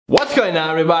What's going on,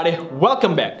 everybody?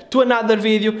 Welcome back to another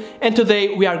video, and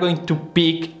today we are going to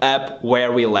pick up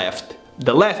where we left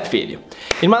the last video.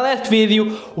 In my last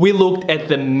video we looked at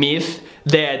the myth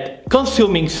that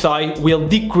consuming soy will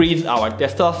decrease our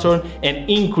testosterone and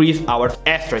increase our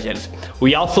estrogens.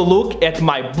 We also looked at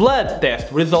my blood test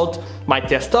results, my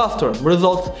testosterone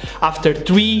results after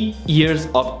 3 years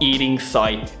of eating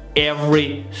soy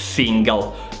every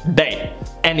single day.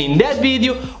 And in that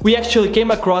video we actually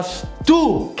came across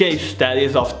two case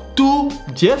studies of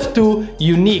just two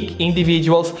unique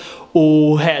individuals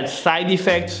who had side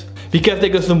effects because they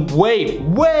consumed way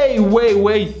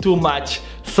too much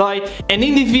soy. And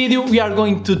in this video we are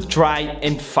going to try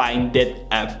and find that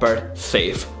upper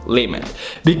safe limit,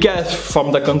 because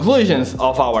from the conclusions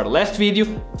of our last video,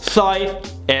 soy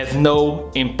has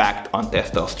no impact on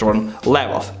testosterone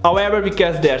levels. However,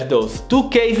 because there's those two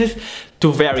cases,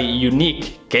 two very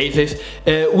unique cases,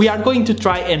 we are going to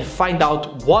try and find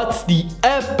out what's the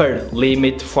upper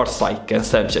limit for soy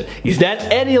consumption. Is there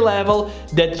any level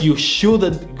that you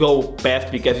shouldn't go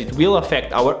past because it will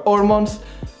affect our hormones?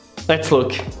 Let's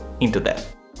look into that.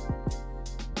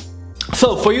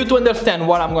 So for you to understand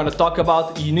what I'm going to talk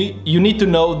about, you need to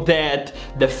know that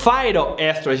the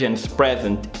phytoestrogens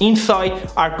present in soy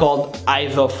are called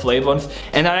isoflavones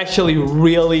and are actually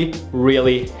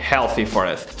really healthy for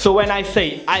us. So when I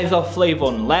say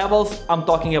isoflavone levels, I'm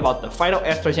talking about the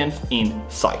phytoestrogens in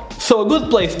soy. So a good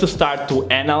place to start to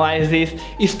analyze this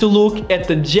is to look at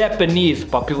the Japanese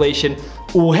population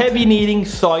who have been eating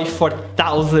soy for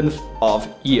thousands of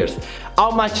years.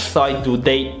 How much soy do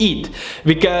they eat?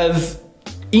 Because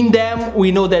in them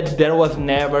we know that there was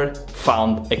never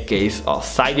found a case of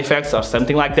side effects or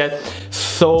something like that.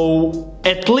 So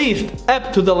at least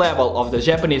up to the level of the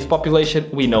Japanese population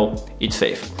we know it's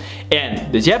safe.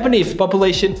 And the Japanese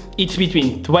population eats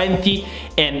between 20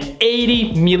 and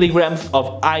 80 milligrams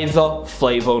of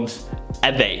isoflavones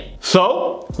a day.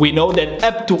 So we know that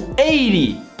up to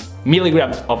 80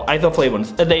 milligrams of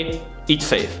isoflavones a day, it's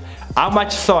safe. How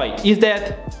much soy is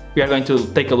that? We are going to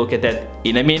take a look at that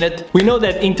in a minute. We know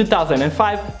that in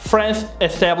 2005, France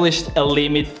established a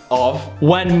limit of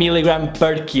 1 milligram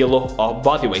per kilo of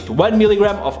body weight. 1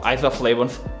 milligram of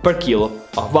isoflavones per kilo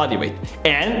of body weight.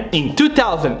 And in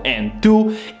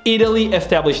 2002, Italy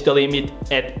established the limit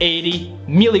at 80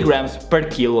 milligrams per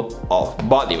kilo of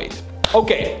body weight.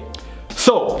 Okay.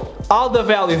 So, all the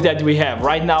values that we have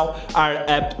right now are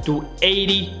up to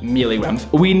 80 milligrams.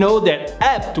 We know that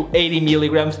up to 80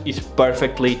 milligrams is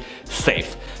perfectly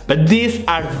safe. But these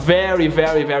are very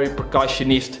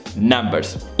precautionist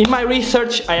numbers. In my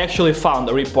research, I actually found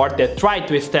a report that tried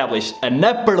to establish an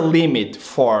upper limit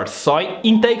for soy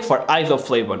intake, for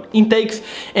isoflavone intakes,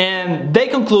 and they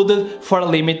concluded for a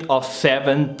limit of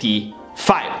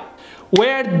 75.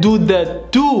 Where do the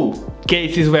two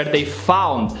cases where they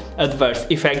found adverse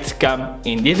effects come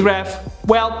in this graph?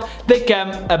 Well, they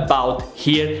come about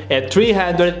here at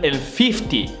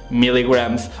 350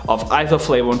 milligrams of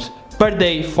isoflavones per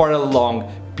day for a long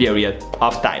period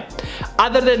of time.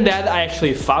 Other than that, I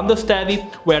actually found a study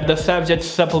where the subjects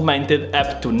supplemented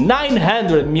up to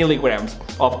 900 milligrams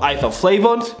of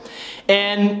isoflavones,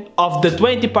 and of the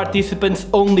 20 participants,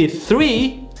 only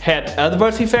 3 had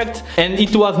adverse effects, and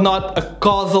it was not a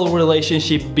causal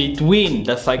relationship between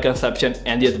the soy consumption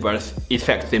and the adverse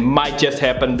effects. They might just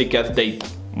happen because they,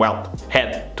 well,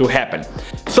 had to happen.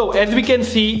 So as we can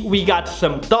see, we got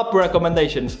some top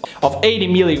recommendations of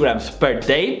 80 milligrams per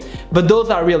day, but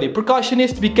those are really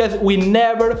precautionist because we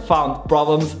never found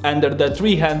problems under the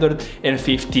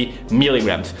 350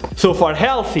 milligrams. So for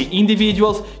healthy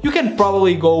individuals, you can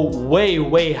probably go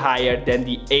way higher than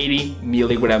the 80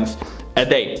 milligrams a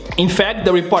day. In fact,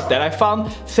 the report that I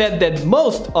found said that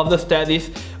most of the studies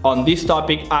on this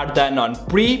topic are done on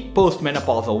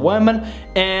pre-postmenopausal women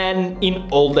and in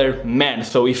older men.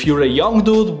 So if you're a young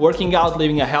dude working out,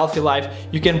 living a healthy life,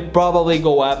 you can probably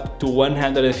go up to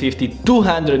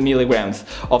 150-200 milligrams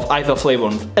of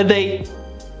isoflavones a day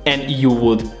and you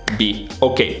would be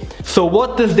okay. So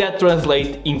what does that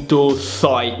translate into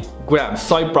soy grams,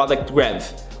 soy product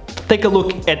grams? Take a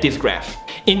look at this graph.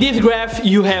 In this graph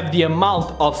you have the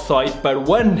amount of soy per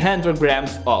 100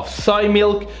 grams of soy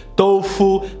milk,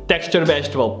 tofu, textured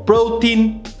vegetable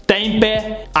protein,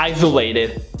 tempeh,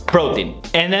 isolated protein.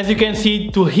 And as you can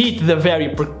see, to hit the very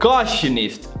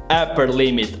precautionist upper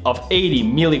limit of 80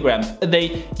 milligrams a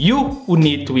day, you would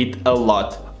need to eat a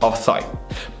lot of soy.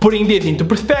 Putting this into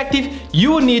perspective,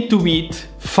 you need to eat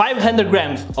 500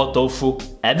 grams of tofu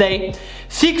a day,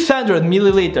 600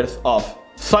 milliliters of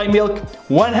soy milk,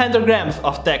 100 grams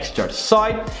of textured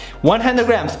soy, 100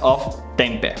 grams of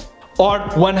tempeh, or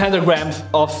 100 grams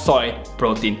of soy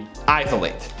protein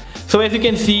isolate. So as you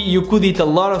can see, you could eat a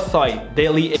lot of soy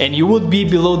daily and you would be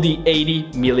below the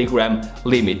 80 milligram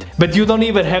limit. But you don't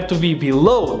even have to be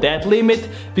below that limit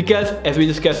because, as we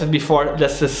discussed before,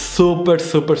 that's a super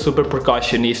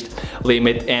precautionist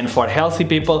limit, and for healthy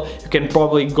people you can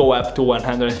probably go up to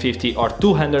 150 or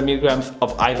 200 milligrams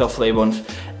of isoflavones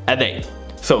a day.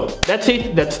 So that's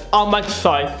it, that's how much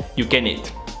soy you can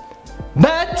eat.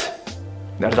 But,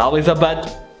 there's always a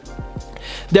but,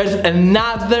 there's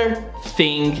another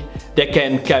thing that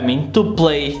can come into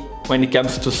play when it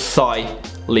comes to soy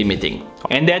limiting,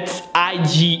 and that's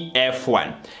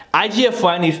IGF-1.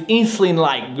 IGF-1 is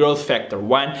insulin-like growth factor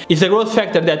 1. It's a growth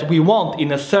factor that we want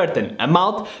in a certain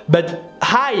amount, but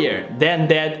higher than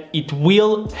that it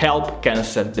will help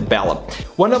cancer develop.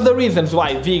 One of the reasons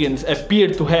why vegans appear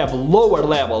to have lower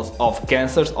levels of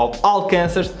cancers, of all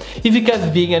cancers, is because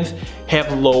vegans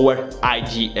have lower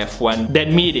IGF-1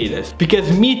 than meat eaters,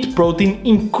 because meat protein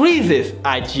increases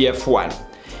IGF-1.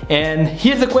 And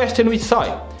here's the question with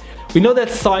soy. We know that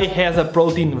soy has a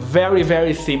protein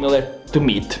very similar to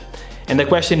meat. And the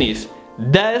question is,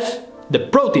 does the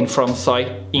protein from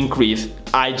soy increase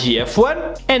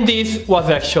IGF-1? And this was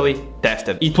actually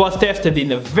tested. It was tested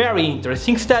in a very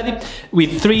interesting study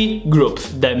with 3 groups: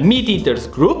 the meat eaters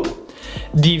group,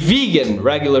 the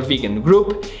regular vegan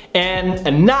group, and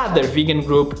another vegan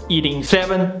group eating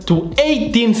 7 to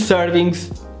 18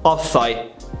 servings of soy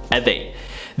a day.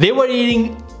 They were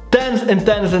eating tons and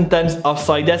tons of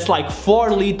soy. That's like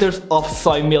 4 liters of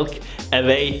soy milk a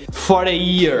day for a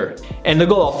year. And the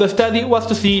goal of the study was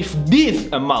to see if this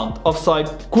amount of soy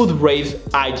could raise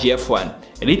IGF-1.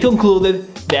 And it concluded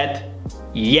that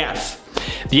yes,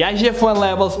 the IGF-1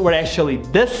 levels were actually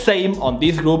the same on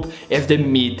this group as the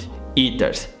meat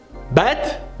eaters.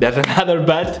 But, there's another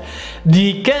but,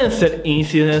 the cancer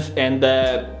incidence and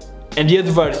the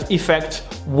adverse effects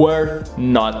were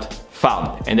not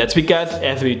found. And that's because,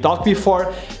 as we talked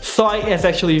before, soy has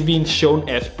actually been shown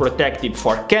as protective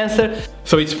for cancer.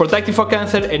 So it's protective for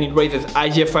cancer and it raises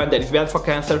IGF-1 that is bad for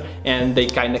cancer, and they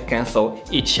kind of cancel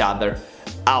each other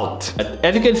out. But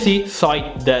as you can see,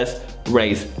 soy does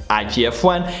raise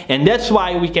IGF-1, and that's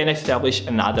why we can establish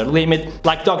another limit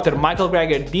like Dr. Michael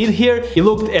Greger did here. He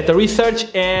looked at the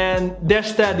research, and their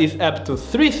studies up to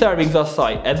 3 servings of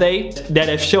soy a day that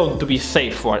have shown to be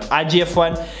safe for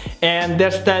IGF-1, and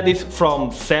their studies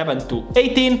from 7 to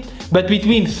 18, but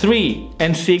between 3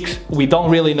 and 6 we don't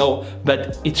really know,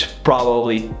 but it's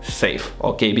probably safe.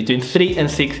 Okay, between 3 and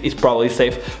 6 is probably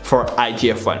safe for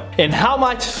IGF-1. And how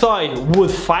much soy would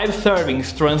 5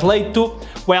 servings translate to?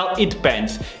 Well, it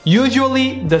depends.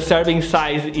 Usually the serving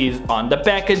size is on the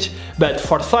package, but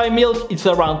for soy milk it's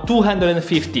around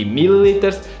 250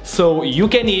 milliliters, so you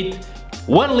can eat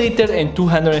 1 liter and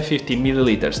 250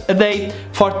 milliliters a day.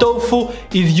 For tofu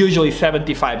is usually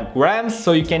 75 grams,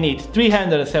 so you can eat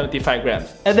 375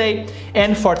 grams a day.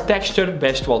 And for textured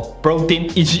vegetable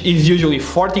protein is usually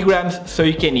 40 grams, so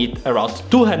you can eat around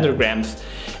 200 grams.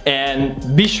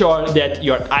 And be sure that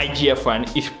your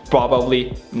IGF-1 is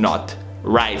probably not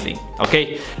rising,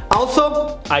 okay?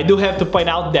 Also, I do have to point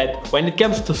out that when it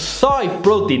comes to soy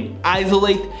protein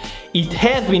isolate, it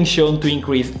has been shown to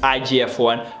increase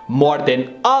IGF-1 more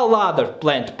than all other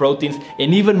plant proteins,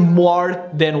 and even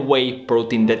more than whey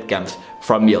protein that comes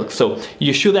from milk. So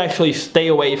you should actually stay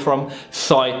away from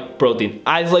soy protein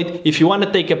isolate. If you want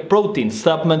to take a protein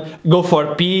supplement, go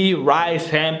for pea, rice,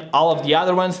 hemp, all of the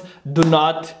other ones. Do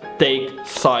not take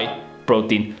soy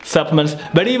protein supplements.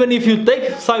 But even if you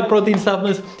take soy protein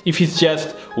supplements, if it's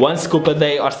just 1 scoop a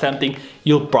day or something,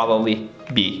 you'll probably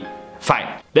be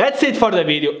fine. That's it for the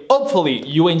video. Hopefully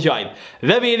you enjoyed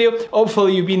the video.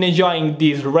 Hopefully you've been enjoying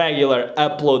these regular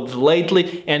uploads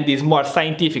lately and these more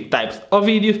scientific types of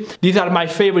videos. These are my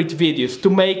favorite videos to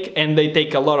make, and they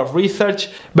take a lot of research,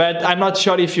 but I'm not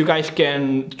sure if you guys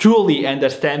can truly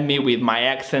understand me with my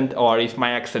accent, or if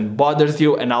my accent bothers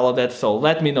you and all of that. So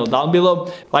let me know down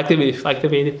below. Like the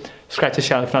video, subscribe to the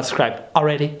channel if not subscribed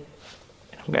already,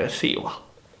 and I'm gonna see you all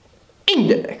in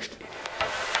the next video.